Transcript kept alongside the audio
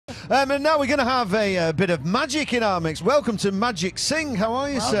And now we're going to have a bit of magic in our mix. Welcome to Magic Singh. How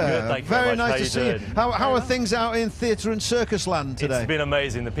are you, sir? Good, thank you very much. nice to see you. How are things out in theatre and circus land today? It's been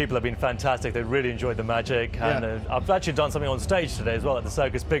amazing. The people have been fantastic. They really enjoyed the magic. And I've actually done something on stage today as well at the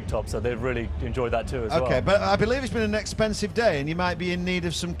Circus Big Top, so they've really enjoyed that too as well. Okay, but I believe it's been an expensive day and you might be in need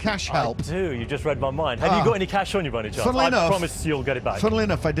of some cash help. I do. You just read my mind. Have you got any cash on you by any chance? Funnily enough, I promise you'll get it back. Funnily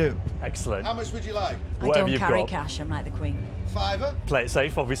enough, I do. Excellent. How much would you like? I don't carry cash. I'm like the Queen. £5? Play it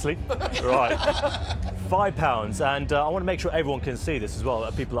safe, obviously. Right. £5, and I want to make sure everyone can see this as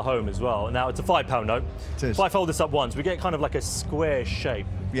well, people at home as well. Now, it's a £5 note. It is. If I fold this up once, we get kind of like a square shape.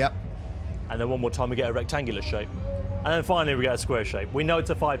 Yep. And then one more time, we get a rectangular shape. And then finally, we get a square shape. We know it's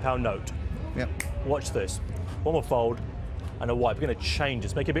a £5 note. Yep. Watch this. One more fold and a wipe. We're going to change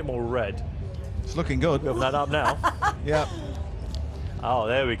this, make it a bit more red. It's looking good. Open that up now. Yep. Oh,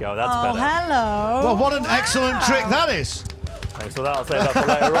 there we go. That's better. Hello. Well, what an excellent trick that is. Thanks for that. I'll save that for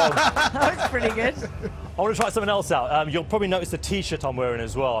later on. That was pretty good. I want to try something else out. You'll probably notice the T-shirt I'm wearing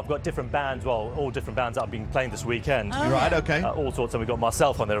as well. I've got different bands, well, all different bands that I've been playing this weekend. Oh, right, okay. All sorts, and we've got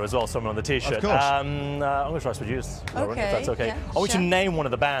myself on there as well, someone on the T-shirt. Of course. I'm going to try some use, Lauren, if that's okay. Yeah, I want you to name one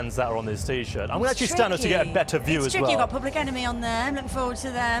of the bands that are on this T-shirt. I'm going to actually stand up to get a better view as well. You've got Public Enemy on there. I'm looking forward to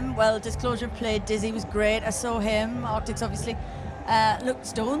them. Well, Disclosure played. Dizzy was great. I saw him. Arctics, obviously. Look,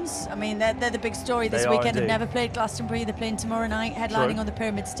 Stones. I mean, they're the big story this weekend. They've never played Glastonbury. They're playing tomorrow night, headlining on the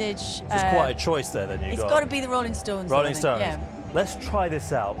Pyramid stage. It's quite a choice there, then you've got. It's got to be the Rolling Stones. Rolling Stones. Yeah. Let's try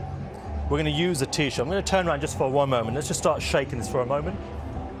this out. We're going to use a T-shirt. I'm going to turn around just for one moment. Let's just start shaking this for a moment.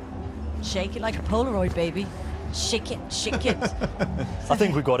 Shake it like a Polaroid, baby. Shake it, shake it. I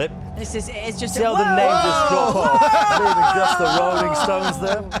think we got it. It's just. See how the name just dropped off, leaving just the Rolling Stones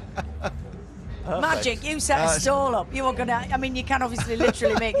there. Perfect. Magic, you set a stall up. You are going to, I mean, you can obviously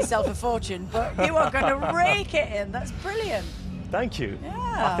literally make yourself a fortune, but you are going to rake it in. That's brilliant. Thank you.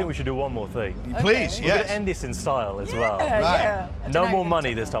 Yeah. I think we should do one more thing. Please, We're going to end this in style as well. Right. Yeah. No more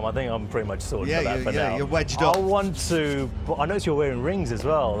money this time. I think I'm pretty much sorted for that for now. You're wedged up. I want to, but I notice you're wearing rings as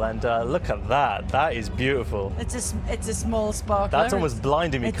well, and look at that. That is beautiful. It's a small sparkler. That's almost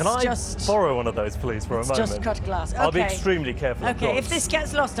blinding me. It's Can I just borrow one of those, please, for a moment? Just cut glass. Okay. I'll be extremely careful. Okay, if this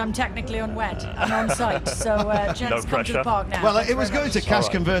gets lost, I'm technically unwed. I'm on site, so gents, come to the park now. Well, it was going to cash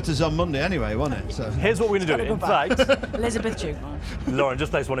converters on Monday anyway, wasn't it? So. Here's what we're going to do. In fact, Elizabeth Duke. Lauren,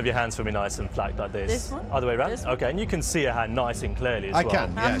 just place one of your hands for me nice and flat like this. This one? Other way around? This one? Okay, and you can see your hand nice and clearly as well. I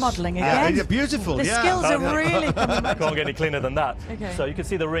can, yes. I'm modelling again. Beautiful, The skills are really coming back. Can't get any cleaner than that. Okay. So you can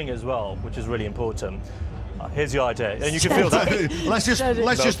see the ring as well, which is really important. Here's your idea, and you can feel that. let's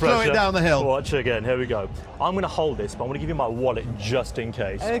just throw it down the hill. Watch again. Here we go. I'm going to hold this, but I'm going to give you my wallet just in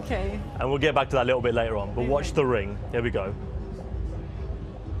case. Okay. And we'll get back to that a little bit later on. But watch the ring. Here we go.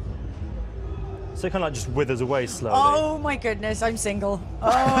 So it kind of like just withers away slowly. Oh my goodness, I'm single.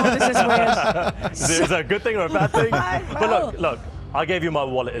 Oh, this is weird. Is that a good thing or a bad thing? But look. I gave you my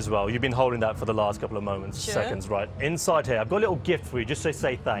wallet as well. You've been holding that for the last couple of seconds, right? Inside here, I've got a little gift for you, just to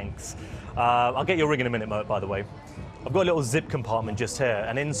say thanks. I'll get your ring in a minute, by the way. I've got a little zip compartment just here,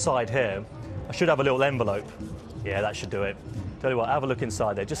 and inside here, I should have a little envelope. Yeah, that should do it. Tell you what, have a look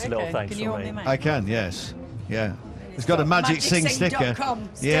inside there, just a little thanks Can you from me. hold me, I can, yes. Yeah. It's got a Magic Singh sticker.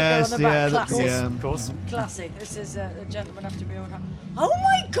 Yes, yeah. Of course. Classic. This is a gentleman after my own heart. Oh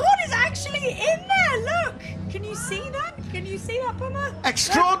my God, it's actually in there. Look. Can you see that? Can you see that, Bummer?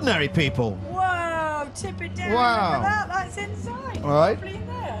 Extraordinary people. Wow. Tip it down. Wow. Look at that. That's inside. All right. Probably in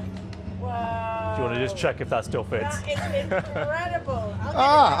there. Wow. Do you want to just check if that still fits? That is incredible.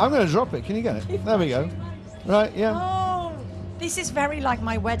 I'm going to drop it. Can you get it? There we go. Right, yeah. Oh, this is very like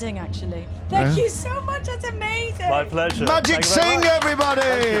my wedding, actually. Thank you so much. That's amazing. My pleasure. Magic Singh, everybody!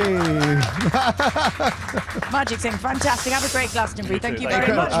 Magic Singh, fantastic. Have a great Glastonbury. Thank you Thank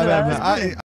very you. much for that.